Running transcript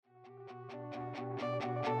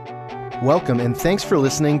Welcome and thanks for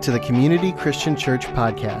listening to the Community Christian Church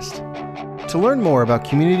podcast. To learn more about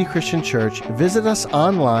Community Christian Church, visit us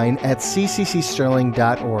online at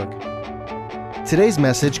cccsterling.org. Today's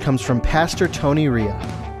message comes from Pastor Tony Ria.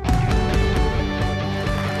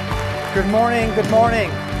 Good morning, good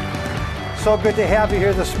morning. So good to have you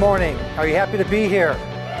here this morning. Are you happy to be here?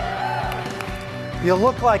 You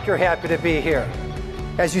look like you're happy to be here.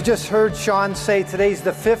 As you just heard Sean say, today's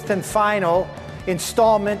the fifth and final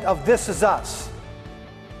installment of This Is Us.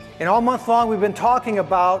 And all month long we've been talking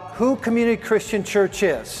about who Community Christian Church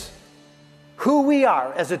is, who we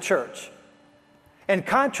are as a church. And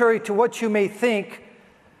contrary to what you may think,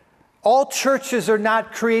 all churches are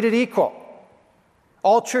not created equal.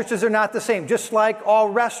 All churches are not the same, just like all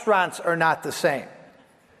restaurants are not the same.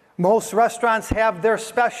 Most restaurants have their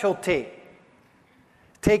specialty.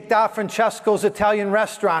 Take Da Francesco's Italian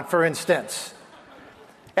restaurant, for instance.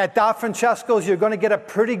 At Da Francesco's, you're going to get a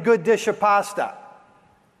pretty good dish of pasta.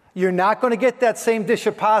 You're not going to get that same dish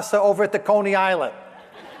of pasta over at the Coney Island.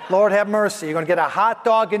 Lord have mercy. You're going to get a hot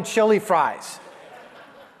dog and chili fries.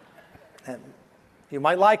 And you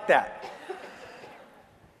might like that.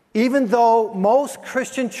 Even though most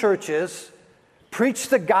Christian churches preach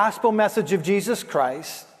the gospel message of Jesus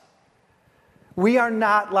Christ, we are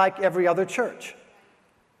not like every other church.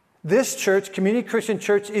 This church, Community Christian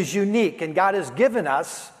Church, is unique, and God has given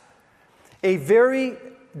us a very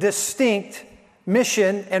distinct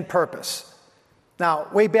mission and purpose. Now,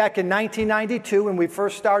 way back in 1992, when we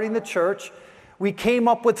first started the church, we came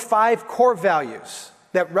up with 5 core values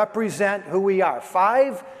that represent who we are.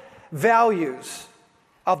 5 values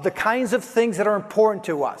of the kinds of things that are important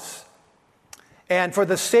to us. And for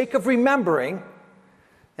the sake of remembering,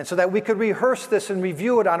 and so that we could rehearse this and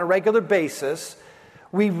review it on a regular basis,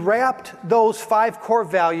 we wrapped those 5 core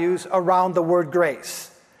values around the word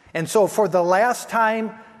grace. And so for the last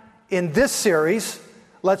time in this series,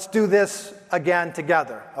 let's do this again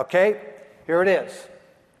together, okay? Here it is.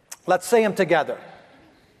 Let's say them together.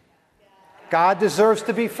 God deserves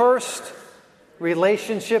to be first.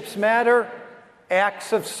 Relationships matter.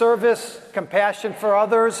 Acts of service, compassion for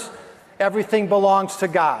others, everything belongs to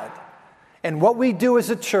God. And what we do as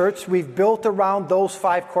a church, we've built around those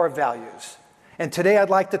 5 core values. And today I'd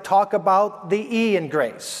like to talk about the E in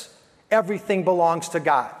grace. Everything belongs to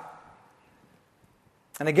God.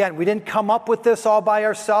 And again, we didn't come up with this all by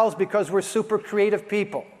ourselves because we're super creative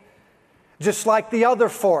people. Just like the other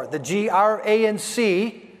 4, the G, R, A, and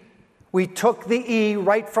C, we took the E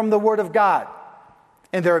right from the Word of God.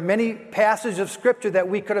 And there are many passages of Scripture that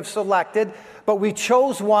we could have selected, but we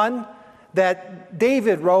chose one that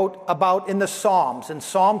David wrote about in the Psalms. In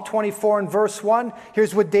Psalm 24 and verse 1,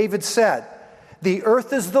 here's what David said. The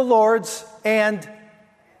earth is the Lord's and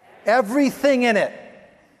everything in it.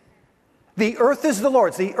 The earth is the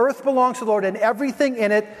Lord's. The earth belongs to the Lord and everything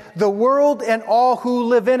in it, the world and all who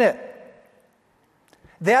live in it.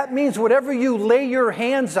 That means whatever you lay your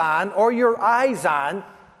hands on or your eyes on,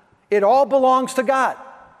 it all belongs to God.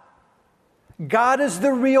 God is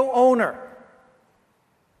the real owner.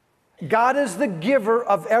 God is the giver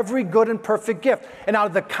of every good and perfect gift. And out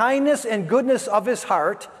of the kindness and goodness of His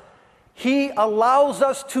heart, He allows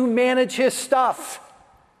us to manage His stuff.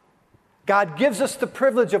 God gives us the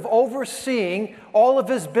privilege of overseeing all of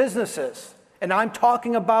His businesses. And I'm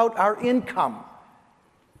talking about our income,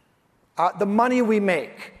 the money we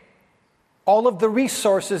make, all of the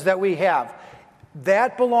resources that we have.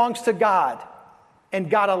 That belongs to God, and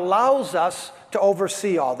God allows us to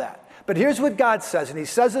oversee all that. But here's what God says, and He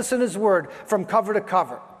says this in His Word from cover to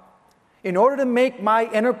cover. In order to make my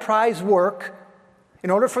enterprise work, in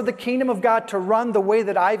order for the kingdom of God to run the way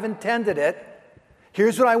that I've intended it,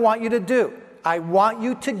 here's what I want you to do. I want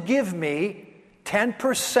you to give me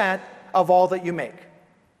 10% of all that you make.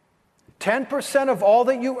 10% of all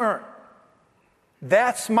that you earn.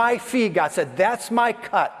 That's my fee, God said. That's my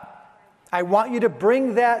cut. I want you to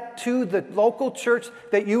bring that to the local church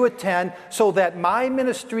that you attend so that my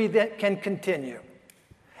ministry can continue.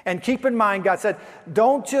 And keep in mind, God said,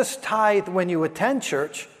 don't just tithe when you attend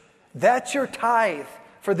church. That's your tithe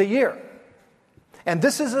for the year. And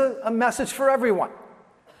this is a message for everyone.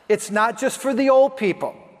 It's not just for the old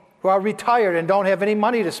people who are retired and don't have any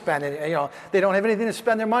money to spend. They don't have anything to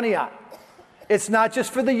spend their money on. It's not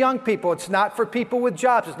just for the young people. It's not for people with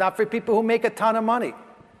jobs. It's not for people who make a ton of money.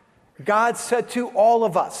 God said to all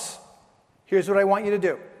of us, here's what I want you to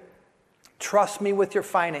do. Trust me with your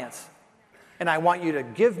finance. And I want you to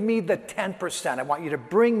give me the 10%. I want you to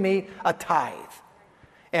bring me a tithe.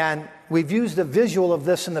 And we've used a visual of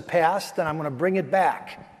this in the past, and I'm going to bring it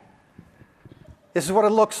back. This is what it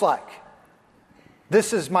looks like.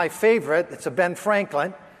 This is my favorite. It's a Ben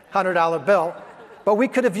Franklin. $100 bill, but we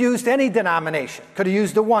could have used any denomination. Could have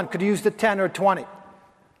used the 1, could have used the 10 or 20.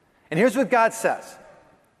 And here's what God says.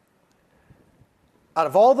 Out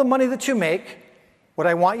of all the money that you make, what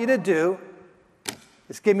I want you to do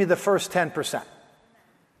is give me the first 10%.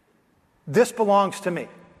 This belongs to me.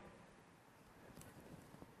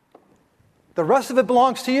 The rest of it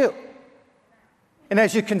belongs to you. And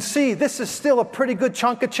as you can see, this is still a pretty good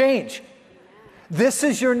chunk of change. This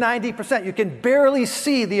is your 90%. You can barely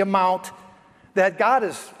see the amount that God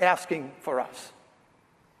is asking for us.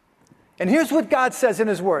 And here's what God says in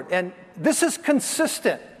His Word. And this is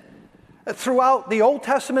consistent throughout the Old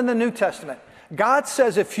Testament and the New Testament. God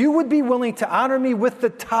says, if you would be willing to honor me with the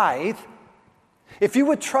tithe, if you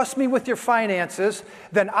would trust me with your finances,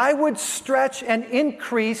 then I would stretch and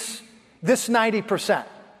increase this 90%.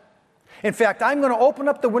 In fact, I'm going to open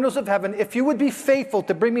up the windows of heaven. If you would be faithful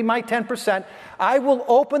to bring me my 10%, I will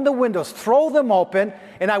open the windows, throw them open,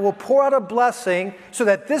 and I will pour out a blessing so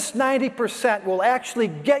that this 90% will actually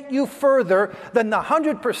get you further than the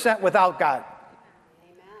 100% without God.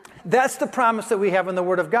 Amen. That's the promise that we have in the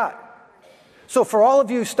Word of God. So for all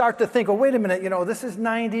of you who start to think, oh, wait a minute, this is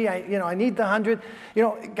 90, I need the 100.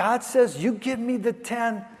 God says, you give me the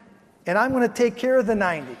 10, and I'm going to take care of the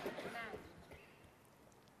 90.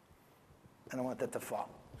 I don't want that to fall.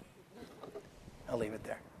 I'll leave it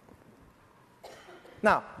there.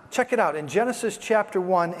 Now, check it out. In Genesis chapter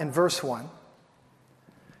 1 and verse 1,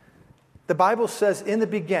 the Bible says, in the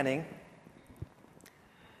beginning,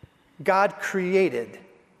 God created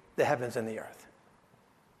the heavens and the earth.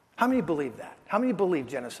 How many believe that? How many believe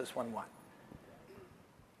Genesis 1:1?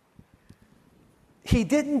 He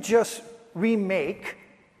didn't just remake,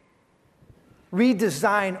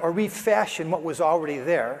 redesign, or refashion what was already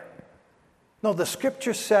there. No, the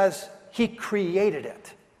Scripture says He created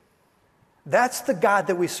it. That's the God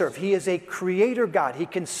that we serve. He is a creator God. He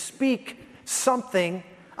can speak something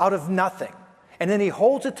out of nothing. And then He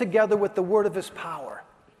holds it together with the word of His power.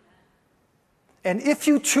 And if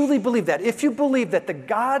you truly believe that, if you believe that the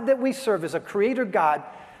God that we serve is a creator God,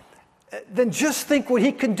 then just think what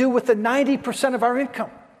He can do with the 90% of our income.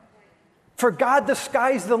 For God, the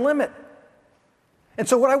sky's the limit. And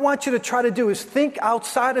so what I want you to try to do is think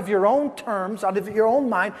outside of your own terms, out of your own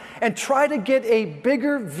mind, and try to get a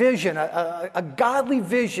bigger vision, a godly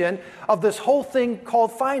vision of this whole thing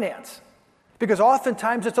called finance. Because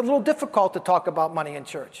oftentimes it's a little difficult to talk about money in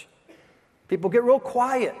church. People get real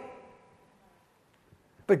quiet.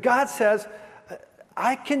 But God says,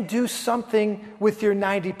 I can do something with your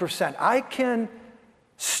 90%. I can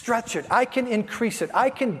stretch it. I can increase it.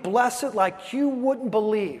 I can bless it like you wouldn't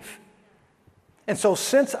believe. And so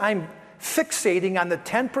since I'm fixating on the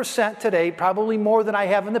 10% today, probably more than I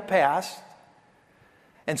have in the past,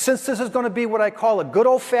 and since this is going to be what I call a good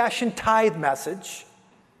old-fashioned tithe message,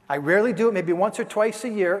 I rarely do it, maybe once or twice a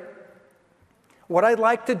year, what I'd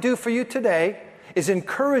like to do for you today is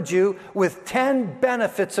encourage you with 10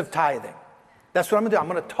 benefits of tithing. That's what I'm going to do. I'm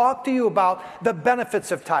going to talk to you about the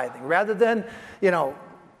benefits of tithing rather than,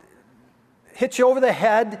 hit you over the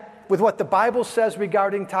head with what the Bible says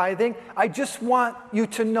regarding tithing. I just want you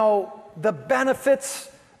to know the benefits,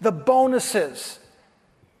 the bonuses,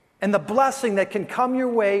 and the blessing that can come your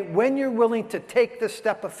way when you're willing to take this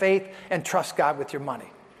step of faith and trust God with your money.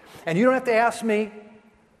 And you don't have to ask me.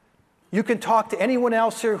 You can talk to anyone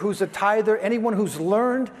else here who's a tither, anyone who's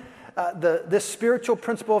learned this spiritual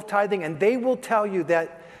principle of tithing, and they will tell you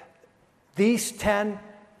that these 10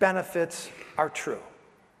 benefits are true.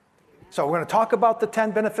 So we're going to talk about the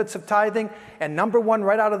 10 benefits of tithing. And number one,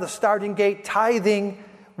 right out of the starting gate, tithing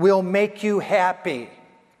will make you happy.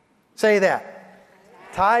 Say that.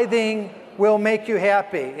 Tithing will make you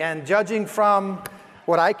happy. And judging from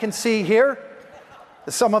what I can see here,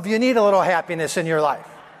 some of you need a little happiness in your life.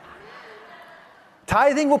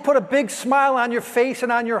 Tithing will put a big smile on your face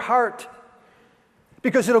and on your heart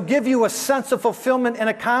because it'll give you a sense of fulfillment and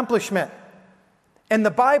accomplishment. And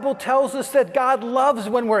the Bible tells us that God loves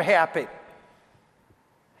when we're happy.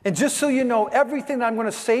 And just so you know, everything that I'm going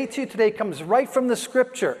to say to you today comes right from the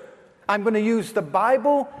Scripture. I'm going to use the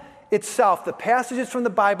Bible itself, the passages from the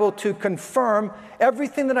Bible, to confirm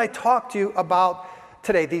everything that I talk to you about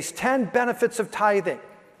today, these 10 benefits of tithing.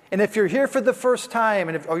 And if you're here for the first time,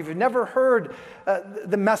 or if you've never heard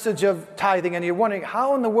the message of tithing, and you're wondering,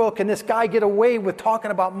 how in the world can this guy get away with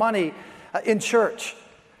talking about money in church?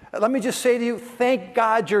 Let me just say to you, thank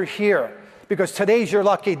God you're here, because today's your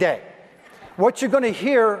lucky day. What you're going to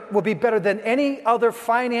hear will be better than any other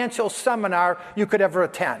financial seminar you could ever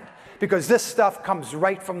attend, because this stuff comes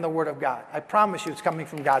right from the Word of God. I promise you it's coming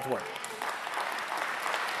from God's Word.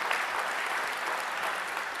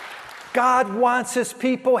 God wants his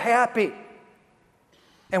people happy.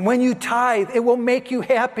 And when you tithe, it will make you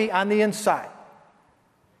happy on the inside.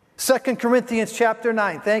 2 Corinthians chapter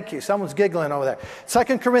 9, thank you. Someone's giggling over there.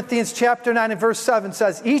 2 Corinthians chapter 9 and verse 7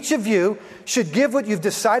 says, each of you should give what you've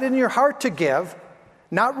decided in your heart to give,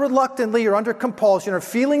 not reluctantly or under compulsion or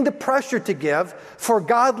feeling the pressure to give, for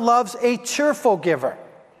God loves a cheerful giver.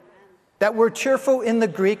 That word cheerful in the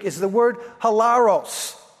Greek is the word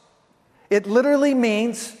hilaros. It literally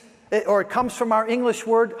means, or it comes from our English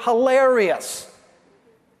word hilarious.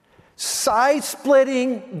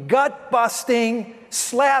 Side-splitting, gut-busting,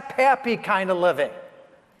 slap-happy kind of living.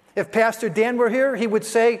 If Pastor Dan were here, he would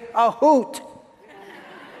say, a hoot.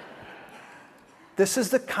 This is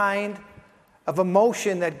the kind of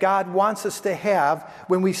emotion that God wants us to have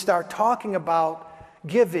when we start talking about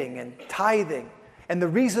giving and tithing. And the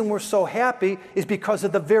reason we're so happy is because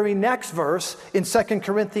of the very next verse in 2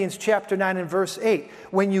 Corinthians chapter 9 and verse 8.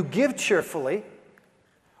 When you give cheerfully,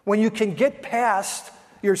 when you can get past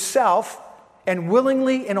yourself and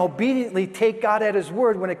willingly and obediently take God at his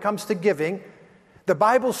word when it comes to giving, the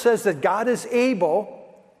Bible says that God is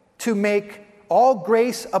able to make all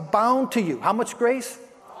grace abound to you. How much grace?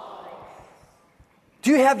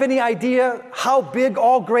 Do you have any idea how big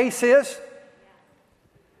all grace is?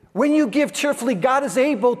 When you give cheerfully, God is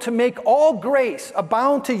able to make all grace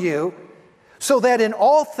abound to you, so that in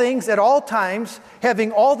all things, at all times,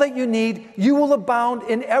 having all that you need, you will abound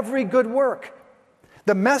in every good work.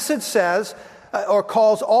 The Message says, or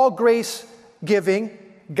calls all grace giving,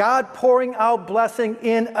 God pouring out blessing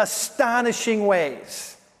in astonishing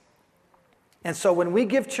ways. And so when we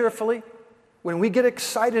give cheerfully, when we get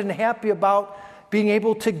excited and happy about being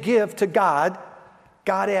able to give to God,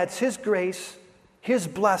 God adds his grace, his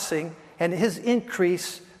blessing, and his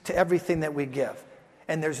increase to everything that we give.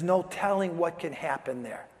 And there's no telling what can happen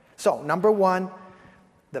there. So, number one,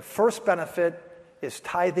 the first benefit is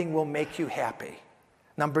tithing will make you happy.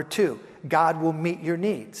 Number two, God will meet your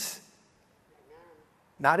needs.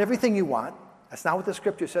 Not everything you want. That's not what the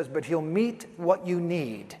scripture says, but he'll meet what you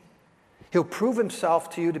need. He'll prove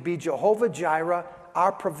himself to you to be Jehovah Jireh,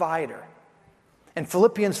 our provider. And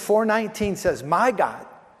Philippians 4:19 says, my God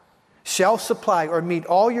shall supply or meet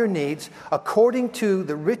all your needs according to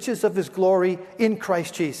the riches of his glory in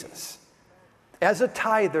Christ Jesus. As a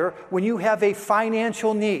tither, when you have a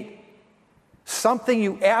financial need, something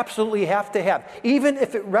you absolutely have to have, even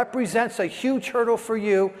if it represents a huge hurdle for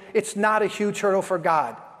you, it's not a huge hurdle for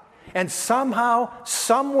God. And somehow,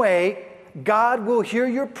 some way, God will hear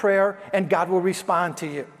your prayer and God will respond to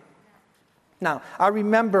you. Now, I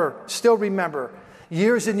still remember,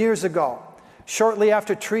 years and years ago, shortly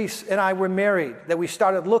after Therese and I were married, that we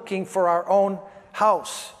started looking for our own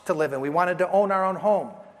house to live in. We wanted to own our own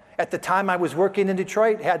home. At the time, I was working in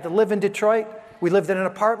Detroit, had to live in Detroit. We lived in an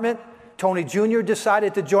apartment. Tony Jr.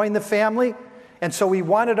 decided to join the family, and so we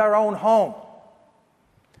wanted our own home.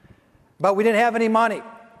 But we didn't have any money.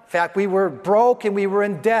 In fact, we were broke and we were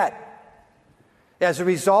in debt. As a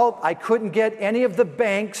result, I couldn't get any of the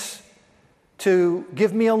banks to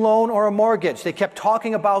give me a loan or a mortgage. They kept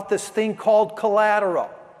talking about this thing called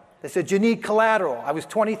collateral. They said, you need collateral. I was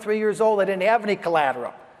 23 years old. I didn't have any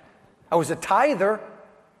collateral. I was a tither,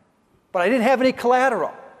 but I didn't have any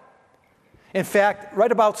collateral. In fact,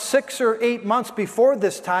 right about 6 or 8 months before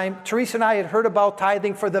this time, Teresa and I had heard about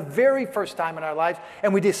tithing for the very first time in our lives,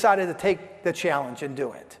 and we decided to take the challenge and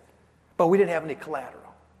do it. But we didn't have any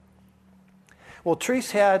collateral. Well,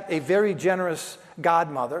 Teresa had a very generous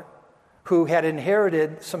godmother who had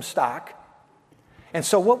inherited some stock. And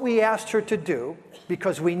so what we asked her to do,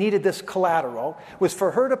 because we needed this collateral, was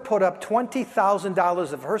for her to put up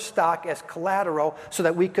 $20,000 of her stock as collateral so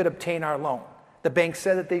that we could obtain our loan. The bank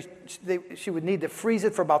said that she would need to freeze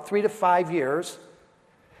it for about 3 to 5 years,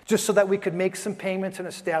 just so that we could make some payments and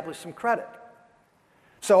establish some credit.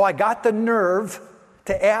 So I got the nerve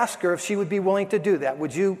to ask her if she would be willing to do that.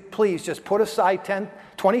 Would you please just put aside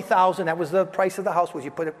 $20,000, that was the price of the house, would you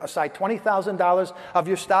put aside $20,000 of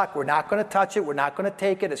your stock? We're not going to touch it, we're not going to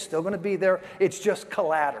take it, it's still going to be there, it's just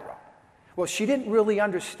collateral. Well, she didn't really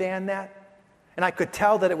understand that, and I could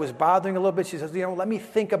tell that it was bothering a little bit. She says, let me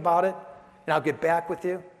think about it, and I'll get back with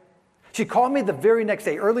you. She called me the very next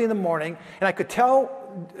day, early in the morning, and I could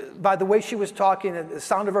tell by the way she was talking and the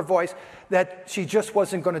sound of her voice that she just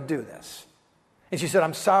wasn't going to do this. And she said,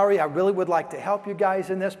 I'm sorry, I really would like to help you guys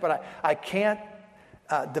in this, but I can't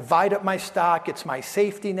divide up my stock. It's my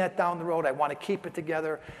safety net down the road. I want to keep it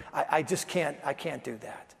together. I just can't do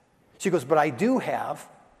that. She goes, but I do have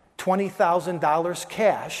 $20,000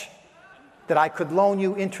 cash that I could loan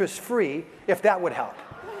you interest-free if that would help.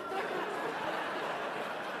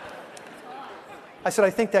 I said, I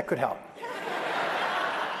think that could help.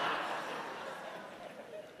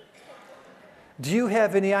 Do you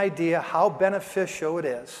have any idea how beneficial it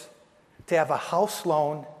is to have a house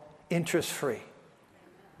loan interest-free?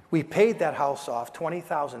 We paid that house off,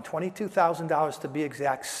 $22,000 to be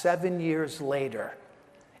exact, 7 years later.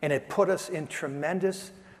 And it put us in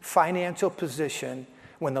tremendous financial position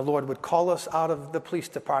when the Lord would call us out of the police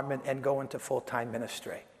department and go into full-time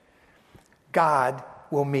ministry. God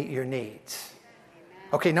will meet your needs.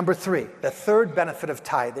 Okay, number 3, the third benefit of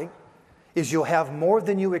tithing is you'll have more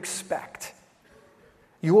than you expect.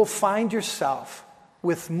 You will find yourself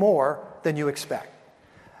with more than you expect.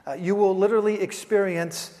 You will literally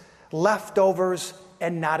experience leftovers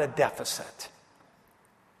and not a deficit.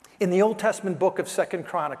 In the Old Testament book of 2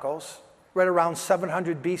 Chronicles, right around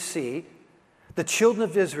 700 BC, the children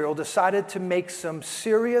of Israel decided to make some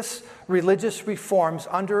serious religious reforms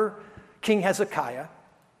under King Hezekiah.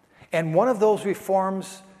 And one of those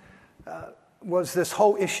reforms was this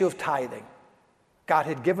whole issue of tithing. God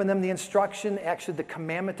had given them the instruction, actually the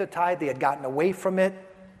commandment to tithe. They had gotten away from it.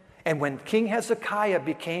 And when King Hezekiah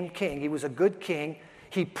became king, he was a good king,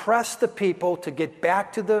 he pressed the people to get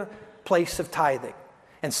back to the place of tithing.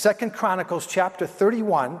 And 2 Chronicles chapter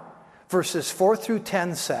 31, verses 4 through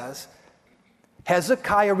 10 says,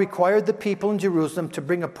 Hezekiah required the people in Jerusalem to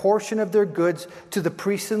bring a portion of their goods to the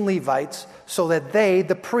priests and Levites so that they,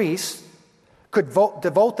 the priests, could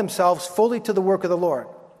devote themselves fully to the work of the Lord.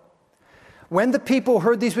 When the people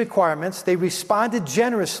heard these requirements, they responded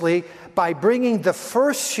generously by bringing the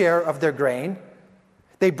first share of their grain.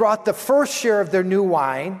 They brought the first share of their new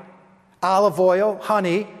wine, olive oil,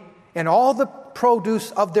 honey, and all the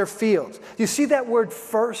produce of their fields. Do you see that word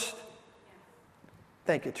first?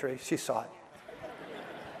 Thank you, Tree. She saw it.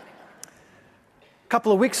 A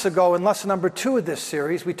couple of weeks ago, in lesson number 2 of this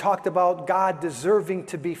series, we talked about God deserving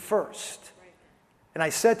to be first. And I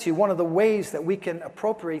said to you, one of the ways that we can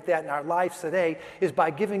appropriate that in our lives today is by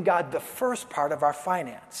giving God the first part of our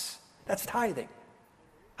finance. That's tithing.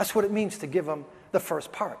 That's what it means to give Him the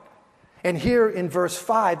first part. And here in verse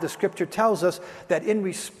 5, the scripture tells us that in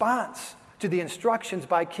response to the instructions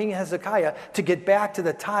by King Hezekiah to get back to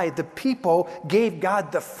the tithe, the people gave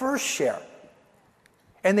God the first share.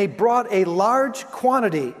 And they brought a large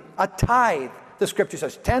quantity, a tithe, the scripture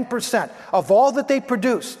says, 10% of all that they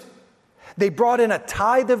produced. They brought in a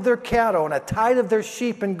tithe of their cattle and a tithe of their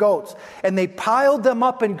sheep and goats, and they piled them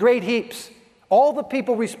up in great heaps. All the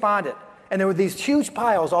people responded, and there were these huge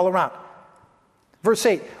piles all around. Verse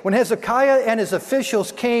 8, when Hezekiah and his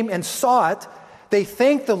officials came and saw it, they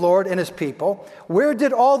thanked the Lord and his people. Where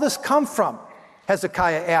did all this come from?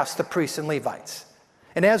 Hezekiah asked the priests and Levites.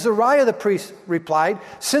 And Azariah the priest replied,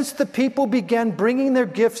 since the people began bringing their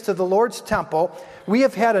gifts to the Lord's temple, we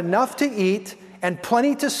have had enough to eat and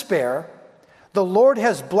plenty to spare. The Lord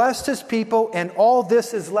has blessed his people, and all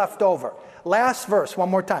this is left over. Last verse, one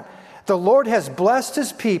more time. The Lord has blessed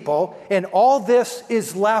his people, and all this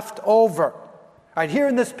is left over. All right, here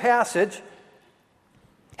in this passage,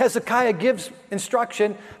 Hezekiah gives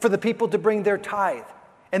instruction for the people to bring their tithe.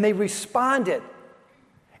 And they responded.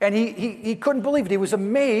 And he couldn't believe it. He was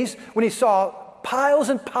amazed when he saw piles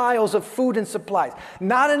and piles of food and supplies.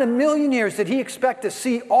 Not in a million years did he expect to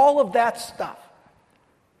see all of that stuff.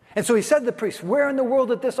 And so he said to the priest, where in the world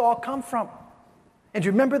did this all come from? And do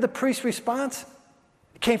you remember the priest's response?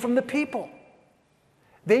 It came from the people.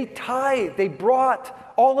 They tithed. They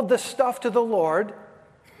brought all of the stuff to the Lord.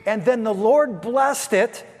 And then the Lord blessed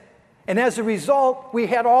it. And as a result, we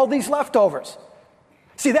had all these leftovers.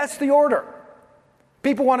 See, that's the order.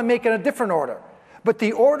 People want to make it a different order. But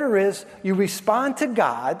the order is you respond to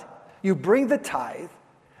God, you bring the tithe,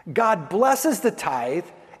 God blesses the tithe,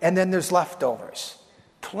 and then there's leftovers.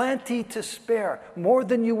 Plenty to spare, more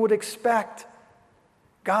than you would expect.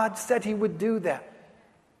 God said he would do that.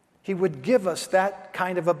 He would give us that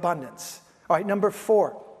kind of abundance. All right, number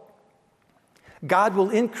 4. God will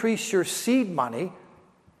increase your seed money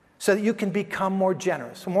so that you can become more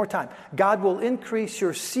generous. One more time. God will increase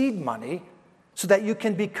your seed money so that you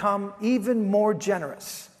can become even more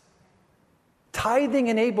generous. Tithing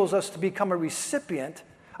enables us to become a recipient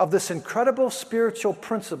of this incredible spiritual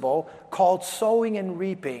principle called sowing and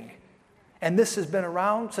reaping. And this has been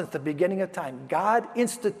around since the beginning of time. God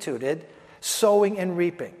instituted sowing and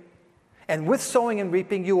reaping. And with sowing and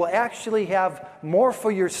reaping, you will actually have more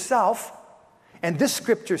for yourself. And this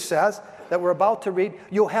scripture says that we're about to read,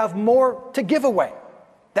 you'll have more to give away.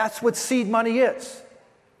 That's what seed money is.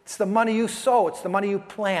 It's the money you sow. It's the money you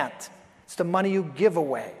plant. It's the money you give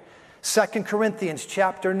away. 2 Corinthians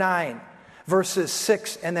chapter 9, verses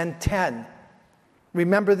 6 and then 10.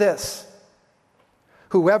 Remember this.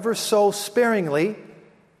 Whoever sows sparingly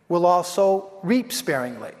will also reap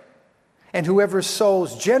sparingly, and whoever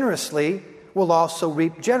sows generously will also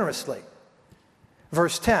reap generously.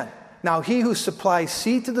 Verse 10, now he who supplies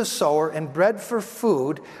seed to the sower and bread for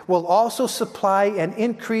food will also supply and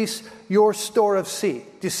increase your store of seed.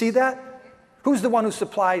 Do you see that? Who's the one who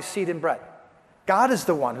supplies seed and bread? God is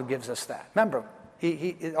the one who gives us that. Remember,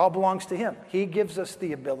 it all belongs to him. He gives us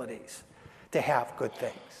the abilities to have good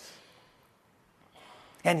things.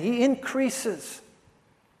 And he increases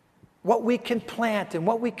what we can plant and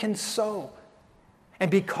what we can sow.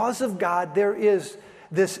 And because of God, there is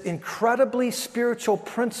this incredibly spiritual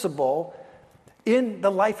principle in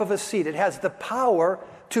the life of a seed. It has the power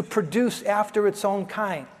to produce after its own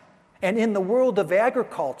kind. And in the world of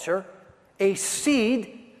agriculture, a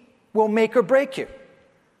seed will make or break you.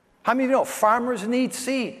 How many of you know farmers need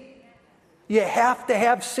seed? You have to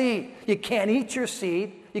have seed. You can't eat your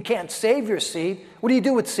seed. You can't save your seed. What do you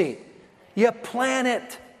do with seed? You plant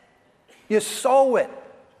it. You sow it.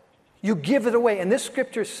 You give it away. And this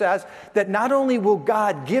scripture says that not only will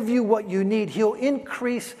God give you what you need, he'll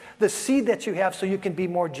increase the seed that you have so you can be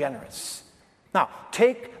more generous. Now,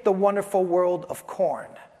 take the wonderful world of corn.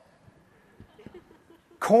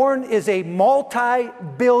 Corn is a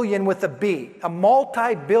multi-billion with a B, a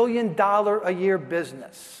multi-billion-dollar a year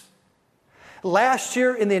business. Last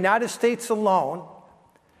year in the United States alone,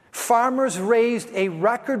 farmers raised a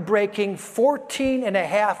record-breaking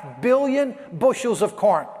 14.5 billion bushels of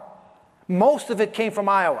corn. Most of it came from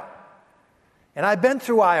Iowa. And I've been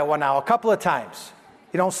through Iowa now a couple of times.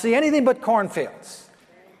 You don't see anything but cornfields.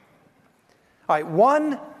 All right,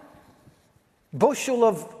 1 bushel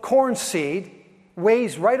of corn seed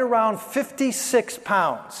weighs right around 56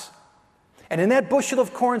 pounds. And in that bushel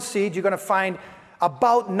of corn seed, you're going to find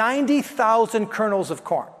about 90,000 kernels of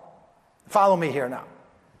corn. Follow me here now.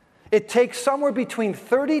 It takes somewhere between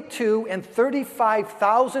 32 and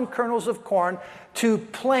 35,000 kernels of corn to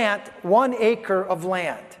plant 1 acre of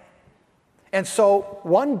land. And so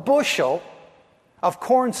 1 bushel of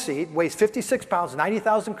corn seed weighs 56 pounds,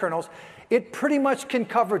 90,000 kernels. It pretty much can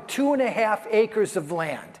cover 2.5 acres of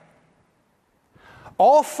land.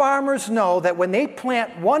 All farmers know that when they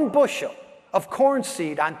plant 1 bushel of corn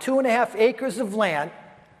seed on 2.5 acres of land,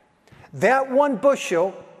 that 1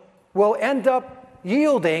 bushel will end up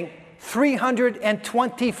yielding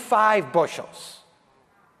 325 bushels.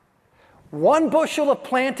 1 bushel of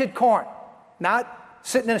planted corn, not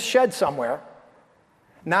sitting in a shed somewhere,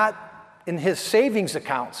 not in his savings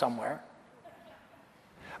account somewhere,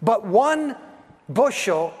 but 1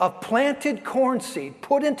 bushel of planted corn seed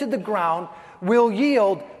put into the ground will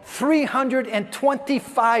yield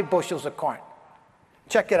 325 bushels of corn.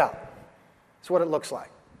 Check it out. That's what it looks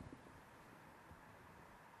like.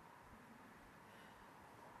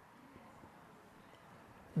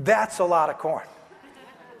 That's a lot of corn.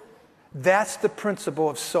 That's the principle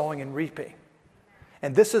of sowing and reaping.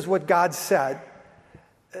 And this is what God said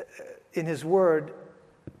in his word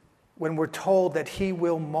when we're told that he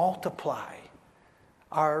will multiply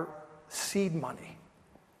our seed money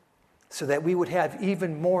so that we would have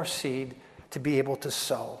even more seed to be able to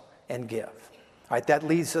sow and give. All right, that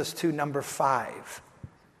leads us to number 5.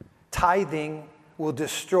 Tithing will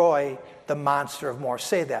destroy the monster of more.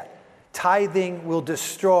 Say that. Tithing will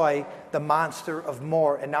destroy the monster of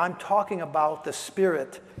more. And I'm talking about the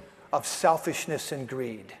spirit of selfishness and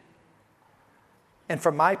greed. And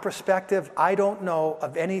from my perspective, I don't know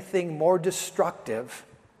of anything more destructive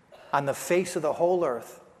on the face of the whole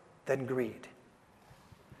earth than greed.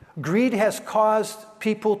 Greed has caused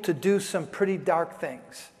people to do some pretty dark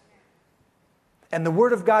things. And the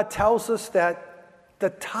Word of God tells us that the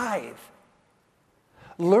tithe,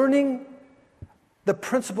 learning the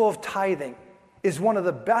principle of tithing, is one of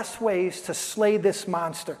the best ways to slay this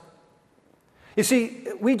monster. You see,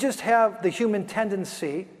 we just have the human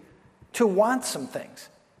tendency to want some things.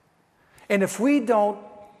 And if we don't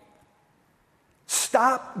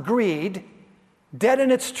stop greed dead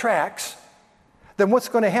in its tracks, then what's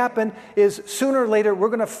going to happen is sooner or later we're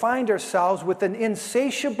going to find ourselves with an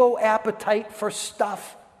insatiable appetite for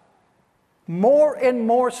stuff. More and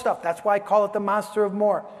more stuff. That's why I call it the monster of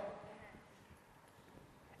more.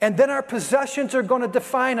 And then our possessions are going to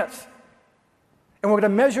define us. And we're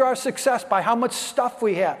going to measure our success by how much stuff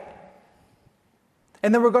we have.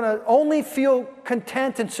 And then we're going to only feel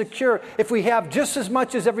content and secure if we have just as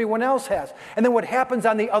much as everyone else has. And then what happens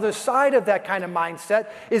on the other side of that kind of mindset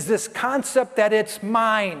is this concept that it's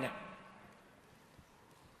mine.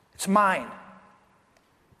 It's mine.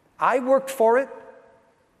 I worked for it.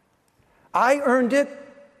 I earned it.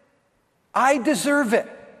 I deserve it.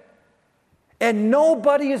 And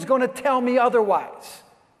nobody is going to tell me otherwise.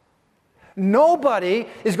 Nobody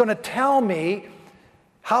is going to tell me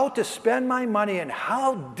how to spend my money, and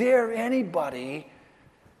how dare anybody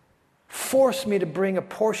force me to bring a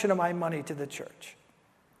portion of my money to the church.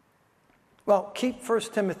 Well, keep 1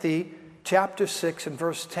 Timothy chapter 6 and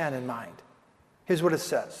verse 10 in mind. Here's what it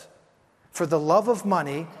says. For the love of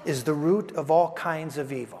money is the root of all kinds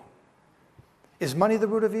of evil. Is money the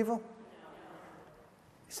root of evil?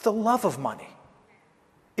 It's the love of money.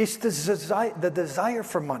 It's the desire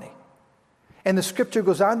for money. And the scripture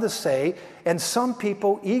goes on to say, and some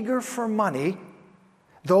people eager for money,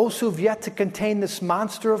 those who've yet to contain this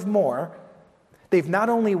monster of more, they've not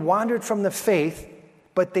only wandered from the faith,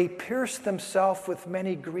 but they pierced themselves with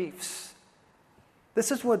many griefs.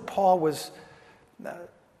 This is what Paul was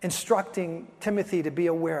instructing Timothy to be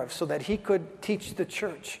aware of so that he could teach the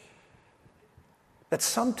church. That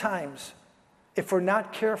sometimes, if we're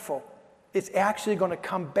not careful, it's actually going to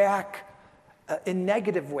come back in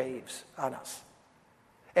negative waves on us.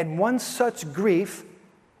 And one such grief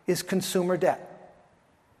is consumer debt.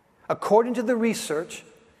 According to the research,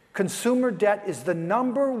 consumer debt is the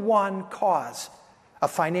number one cause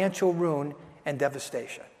of financial ruin and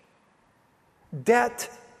devastation. Debt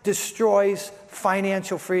destroys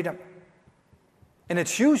financial freedom. And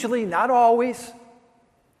it's usually, not always,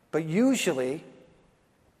 but usually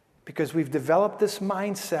because we've developed this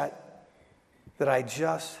mindset that I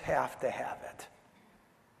just have to have it.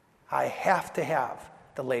 I have to have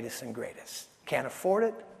the latest and greatest. Can't afford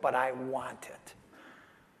it, but I want it.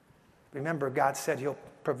 Remember, God said He'll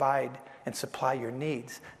provide and supply your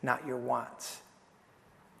needs, not your wants.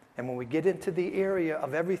 And when we get into the area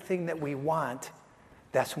of everything that we want,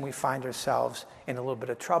 that's when we find ourselves in a little bit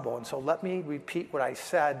of trouble. And so let me repeat what I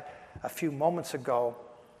said a few moments ago.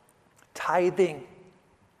 Tithing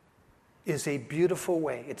is a beautiful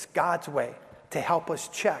way. It's God's way to help us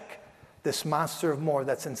check this monster of more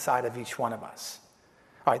that's inside of each one of us.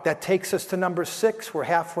 All right, that takes us to number 6. We're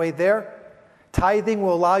halfway there. Tithing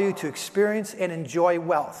will allow you to experience and enjoy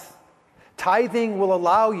wealth. Tithing will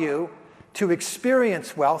allow you to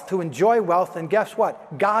experience wealth, to enjoy wealth, and guess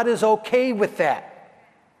what? God is okay with that.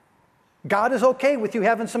 God is okay with you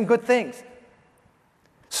having some good things.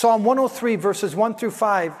 Psalm 103, verses 1 through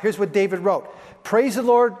 5, here's what David wrote. Praise the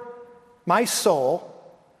Lord, my soul,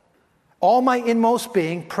 all my inmost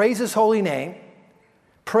being, praise His holy name.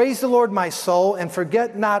 Praise the Lord, my soul, and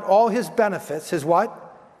forget not all His benefits. His what?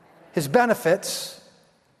 His benefits.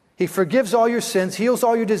 He forgives all your sins, heals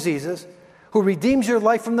all your diseases, who redeems your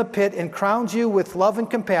life from the pit and crowns you with love and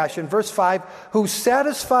compassion. Verse 5, who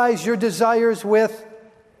satisfies your desires with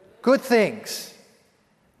good things.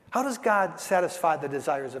 How does God satisfy the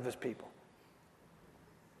desires of His people?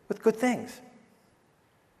 With good things.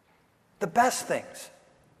 The best things.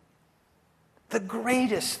 The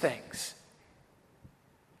greatest things.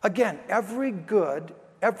 Again, every good,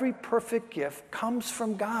 every perfect gift comes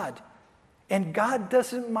from God. And God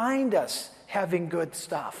doesn't mind us having good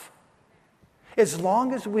stuff. As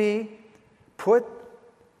long as we put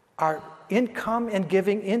our income and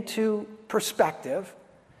giving into perspective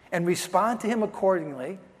and respond to Him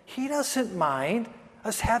accordingly, He doesn't mind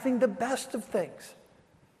us having the best of things.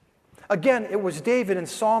 Again, it was David in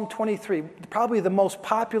Psalm 23, probably the most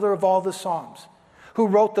popular of all the Psalms, who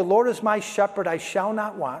wrote, the Lord is my shepherd, I shall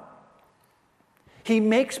not want. He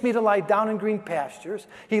makes me to lie down in green pastures.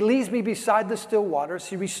 He leads me beside the still waters.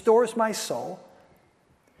 He restores my soul.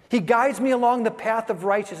 He guides me along the path of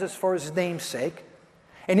righteousness for His name's sake.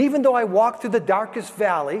 And even though I walk through the darkest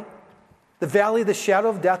valley, the valley of the shadow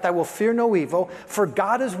of death, I will fear no evil, for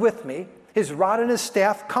God is with me. His rod and His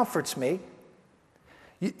staff comforts me.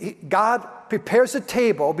 God prepares a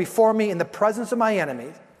table before me in the presence of my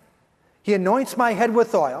enemies. He anoints my head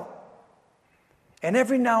with oil. And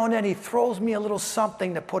every now and then He throws me a little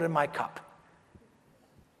something to put in my cup.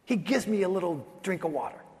 He gives me a little drink of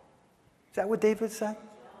water. Is that what David said?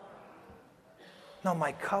 No,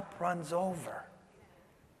 my cup runs over.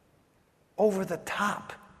 Over the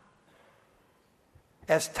top.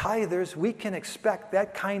 As tithers, we can expect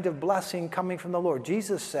that kind of blessing coming from the Lord.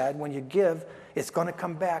 Jesus said, when you give, it's going to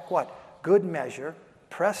come back, what? Good measure,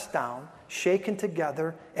 pressed down, shaken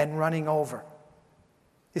together, and running over.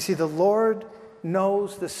 You see, the Lord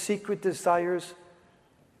knows the secret desires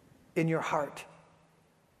in your heart.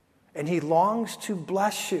 And He longs to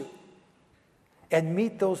bless you and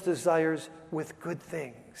meet those desires with good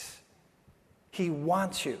things. He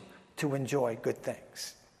wants you to enjoy good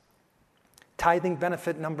things. Tithing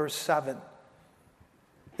benefit number 7.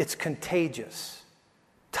 It's contagious.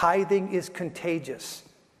 Tithing is contagious.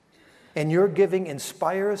 And your giving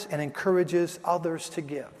inspires and encourages others to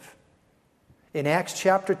give. In Acts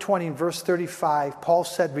chapter 20, verse 35, Paul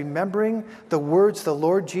said, remembering the words the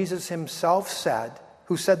Lord Jesus himself said.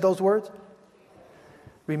 Who said those words?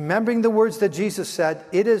 Remembering the words that Jesus said,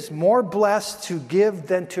 it is more blessed to give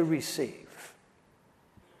than to receive.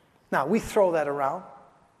 Now, we throw that around.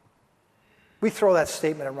 We throw that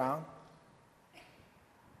statement around.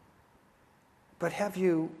 But have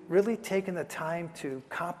you really taken the time to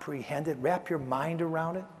comprehend it, wrap your mind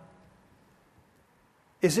around it?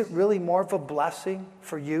 Is it really more of a blessing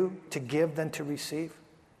for you to give than to receive?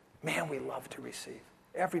 Man, we love to receive.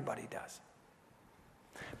 Everybody does.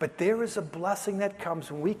 But there is a blessing that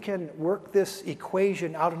comes when we can work this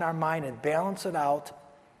equation out in our mind and balance it out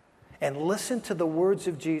and listen to the words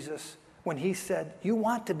of Jesus when he said, you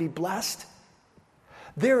want to be blessed?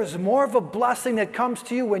 There is more of a blessing that comes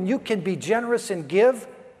to you when you can be generous and give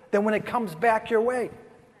than when it comes back your way.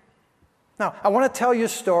 Now, I want to tell you a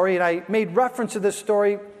story, and I made reference to this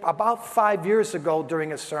story about 5 years ago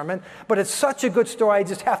during a sermon, but it's such a good story, I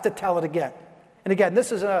just have to tell it again. And again,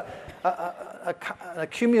 this is an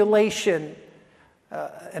accumulation,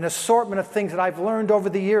 an assortment of things that I've learned over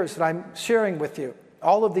the years that I'm sharing with you,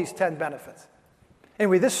 all of these 10 benefits.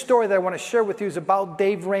 Anyway, this story that I want to share with you is about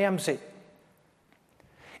Dave Ramsey.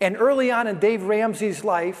 And early on in Dave Ramsey's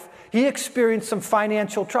life, he experienced some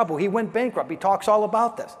financial trouble. He went bankrupt. He talks all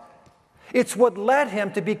about this. It's what led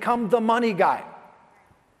him to become the money guy.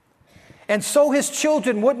 And so his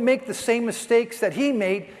children wouldn't make the same mistakes that he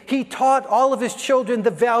made. He taught all of his children the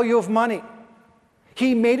value of money.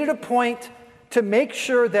 He made it a point to make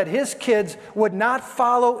sure that his kids would not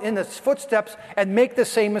follow in his footsteps and make the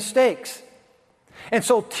same mistakes. And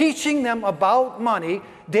so teaching them about money,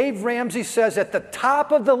 Dave Ramsey says at the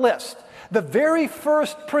top of the list, the very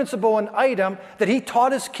first principle and item that he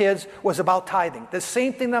taught his kids was about tithing. The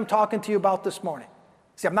same thing that I'm talking to you about this morning.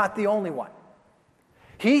 See, I'm not the only one.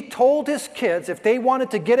 He told his kids if they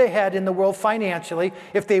wanted to get ahead in the world financially,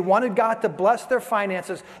 if they wanted God to bless their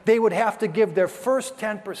finances, they would have to give their first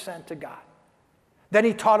 10% to God. Then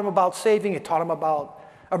he taught them about saving. He taught them about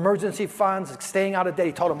emergency funds, staying out of debt.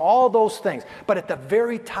 He taught them all those things. But at the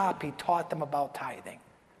very top, he taught them about tithing.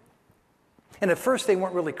 And at first, they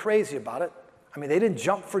weren't really crazy about it. I mean, they didn't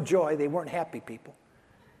jump for joy. They weren't happy people.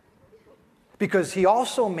 Because he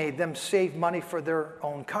also made them save money for their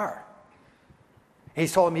own car. He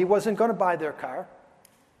told them he wasn't going to buy their car,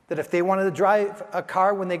 that if they wanted to drive a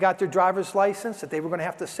car when they got their driver's license, that they were going to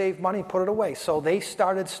have to save money and put it away. So they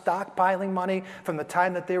started stockpiling money from the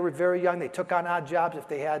time that they were very young. They took on odd jobs if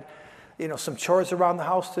they had, some chores around the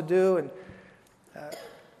house to do, and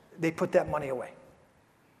they put that money away.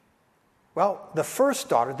 Well, the first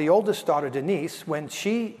daughter, the oldest daughter, Denise, when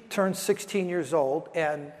she turned 16 years old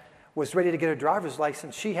and was ready to get her driver's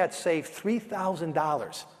license, she had saved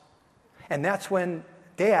 $3,000. And that's when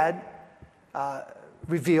Dad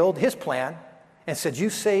revealed his plan and said, you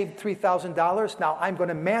saved $3,000. Now I'm going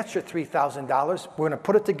to match your $3,000. We're going to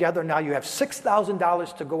put it together. Now you have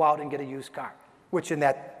 $6,000 to go out and get a used car, which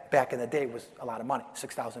back in the day was a lot of money,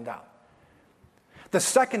 $6,000. The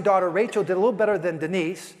second daughter, Rachel, did a little better than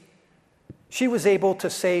Denise. She was able to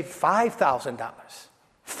save $5,000.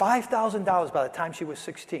 $5,000 by the time she was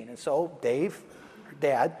 16. And so Dave, her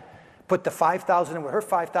dad, put the $5,000 in with her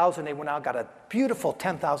 $5,000. They went out and got a beautiful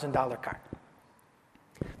 $10,000 car.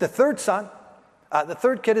 The third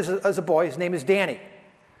kid is a boy. His name is Danny.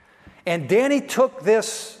 And Danny took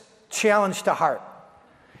this challenge to heart.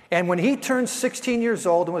 And when he turned 16 years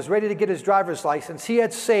old and was ready to get his driver's license, he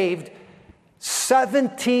had saved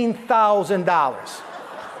 $17,000.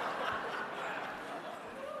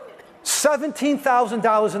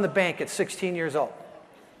 $17,000 in the bank at 16 years old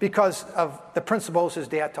because of the principles his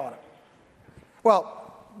dad taught him.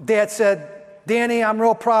 Well, Dad said, Danny, I'm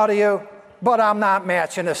real proud of you, but I'm not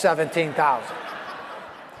matching the $17,000.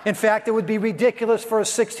 In fact, it would be ridiculous for a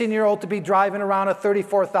 16-year-old to be driving around a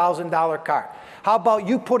 $34,000 car. How about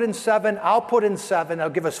you put in 7, I'll put in 7. It'll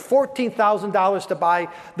give us $14,000 to buy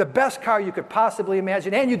the best car you could possibly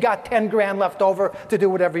imagine, and you got 10 grand left over to do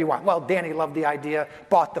whatever you want. Well, Danny loved the idea,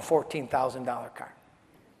 bought the $14,000 car.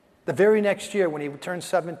 The very next year, when he turned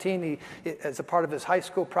 17, as a part of his high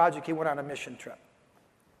school project, he went on a mission trip.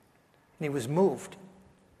 And he was moved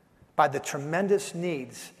by the tremendous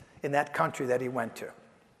needs in that country that he went to.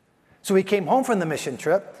 So he came home from the mission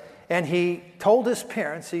trip, and he told his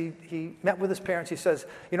parents, he met with his parents, he says,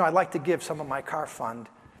 I'd like to give some of my car fund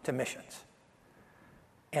to missions.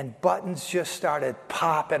 And buttons just started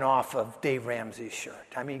popping off of Dave Ramsey's shirt.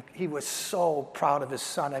 I mean, he was so proud of his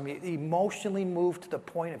son. I mean, emotionally moved to the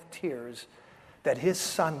point of tears that his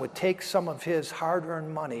son would take some of his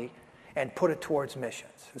hard-earned money and put it towards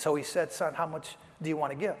missions. And so he said, son, how much do you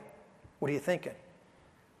want to give? What are you thinking?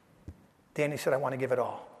 Danny said, I want to give it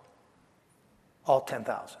all. All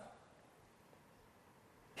 $10,000.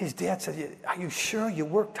 His dad said, are you sure? You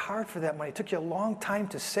worked hard for that money. It took you a long time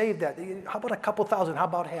to save that. How about a couple thousand? How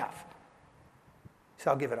about half? He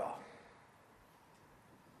said, I'll give it all.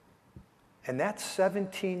 And that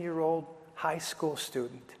 17-year-old high school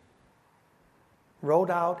student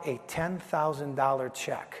wrote out a $10,000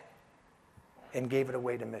 check and gave it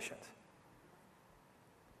away to missions.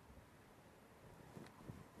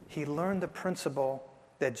 He learned the principle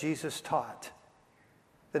that Jesus taught,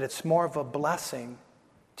 that it's more of a blessing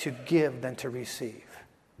to give than to receive.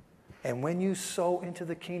 And when you sow into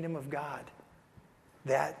the kingdom of God,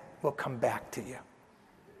 that will come back to you.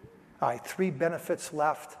 All right, 3 benefits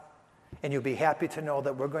left, and you'll be happy to know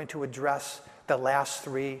that we're going to address the last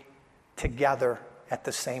 3 together at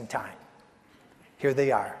the same time. Here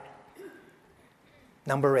they are.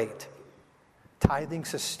 Number 8, tithing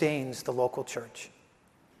sustains the local church.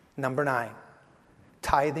 Number 9,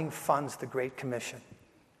 tithing funds the Great Commission.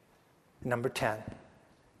 Number 10,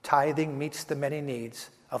 tithing meets the many needs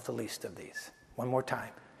of the least of these. One more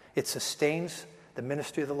time. It sustains the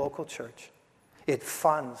ministry of the local church. It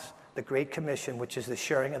funds the Great Commission, which is the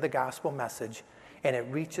sharing of the gospel message, and it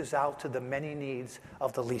reaches out to the many needs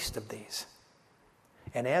of the least of these.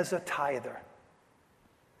 And as a tither,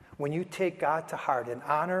 when you take God to heart and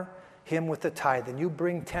honor him with the tithe, and you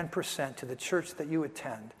bring 10% to the church that you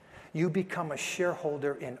attend, you become a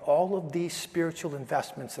shareholder in all of these spiritual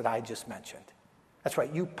investments that I just mentioned. That's right,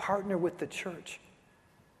 you partner with the church.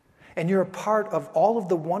 And you're a part of all of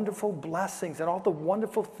the wonderful blessings and all the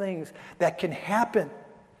wonderful things that can happen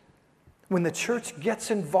when the church gets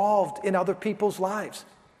involved in other people's lives.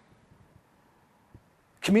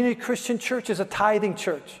 Community Christian Church is a tithing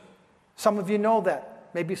church. Some of you know that.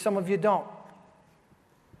 Maybe some of you don't.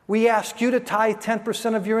 We ask you to tithe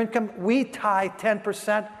 10% of your income. We tithe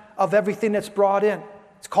 10% of everything that's brought in.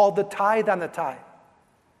 It's called the tithe on the tithe.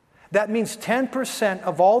 That means 10%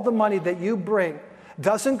 of all the money that you bring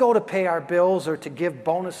doesn't go to pay our bills or to give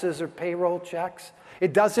bonuses or payroll checks.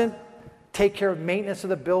 It doesn't take care of maintenance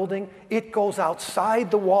of the building. It goes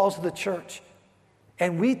outside the walls of the church.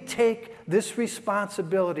 And we take this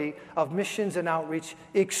responsibility of missions and outreach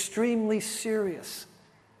extremely serious.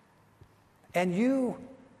 And you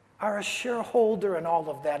are a shareholder in all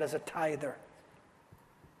of that as a tither.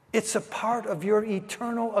 It's a part of your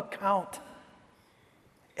eternal account.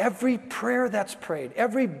 Every prayer that's prayed,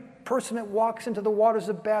 every person that walks into the waters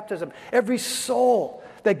of baptism, every soul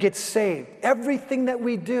that gets saved, everything that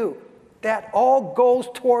we do, that all goes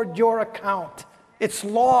toward your account. It's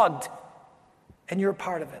logged, and you're a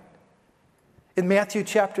part of it. In Matthew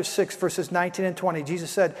chapter 6, verses 19 and 20,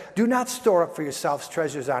 Jesus said, "Do not store up for yourselves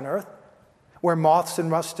treasures on earth, where moths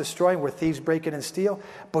and rust destroy, and where thieves break in and steal,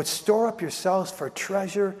 but store up yourselves for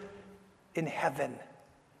treasure in heaven."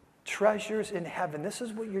 Treasures in heaven. This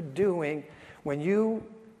is what you're doing when you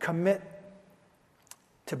commit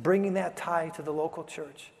to bringing that tithe to the local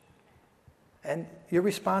church. And your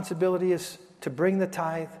responsibility is to bring the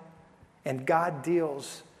tithe, and God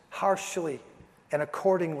deals harshly and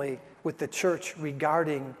accordingly with the church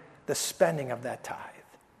regarding the spending of that tithe.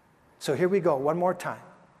 So here we go, one more time.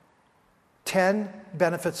 10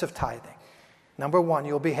 benefits of tithing. Number 1,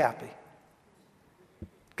 you'll be happy.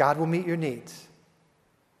 God will meet your needs.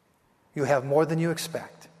 You have more than you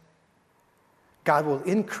expect. God will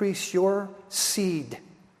increase your seed,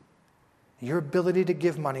 your ability to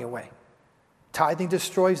give money away. Tithing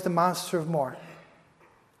destroys the monster of more.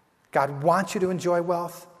 God wants you to enjoy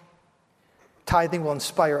wealth. Tithing will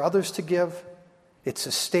inspire others to give. It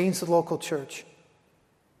sustains the local church.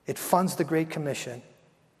 It funds the Great Commission.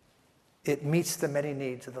 It meets the many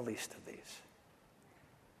needs of the least of these.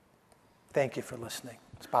 Thank you for listening.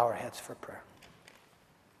 Let's bow our heads for prayer.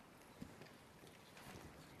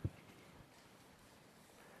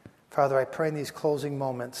 Father, I pray in these closing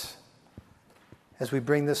moments, as we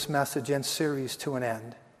bring this message and series to an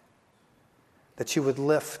end, that you would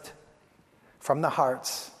lift from the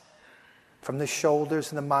hearts, from the shoulders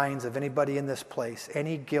and the minds of anybody in this place,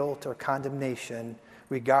 any guilt or condemnation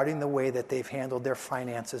regarding the way that they've handled their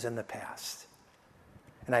finances in the past.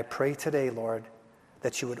 And I pray today, Lord,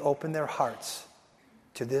 that you would open their hearts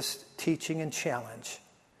to this teaching and challenge,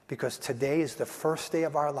 because today is the first day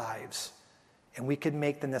of our lives, and we can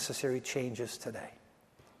make the necessary changes today.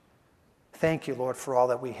 Thank you, Lord, for all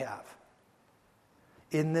that we have.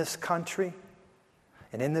 In this country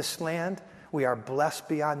and in this land, we are blessed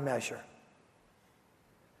beyond measure.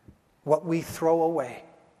 What we throw away,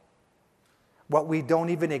 what we don't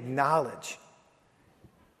even acknowledge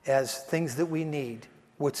as things that we need,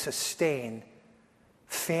 would sustain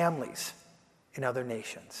families in other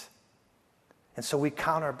nations. And so we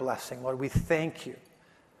count our blessing. Lord, we thank you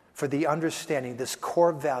for the understanding, this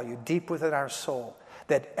core value deep within our soul,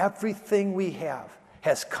 that everything we have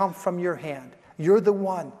has come from your hand. You're the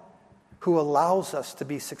one who allows us to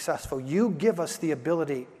be successful. You give us the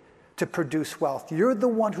ability to produce wealth. You're the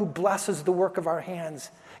one who blesses the work of our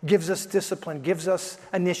hands, gives us discipline, gives us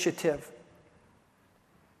initiative.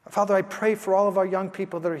 Father, I pray for all of our young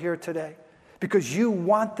people that are here today because you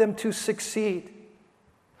want them to succeed.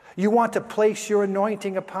 You want to place your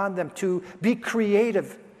anointing upon them to be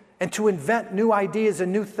creative and to invent new ideas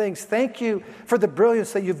and new things. Thank you for the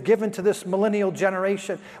brilliance that you've given to this millennial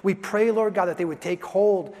generation. We pray, Lord God, that they would take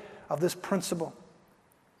hold of this principle,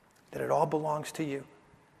 that it all belongs to you.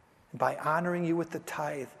 And by honoring you with the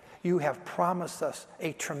tithe, you have promised us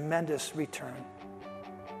a tremendous return.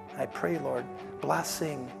 I pray, Lord,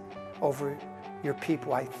 blessing over your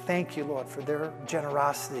people. I thank you, Lord, for their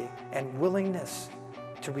generosity and willingness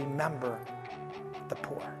to remember the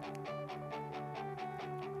poor.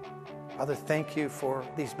 Father, thank you for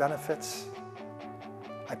these benefits.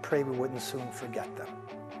 I pray we wouldn't soon forget them.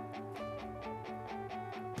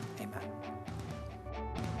 Amen.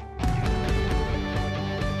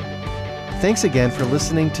 Thanks again for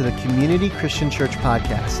listening to the Community Christian Church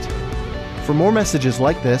podcast. For more messages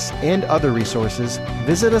like this and other resources,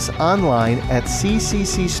 visit us online at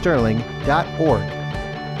cccsterling.org.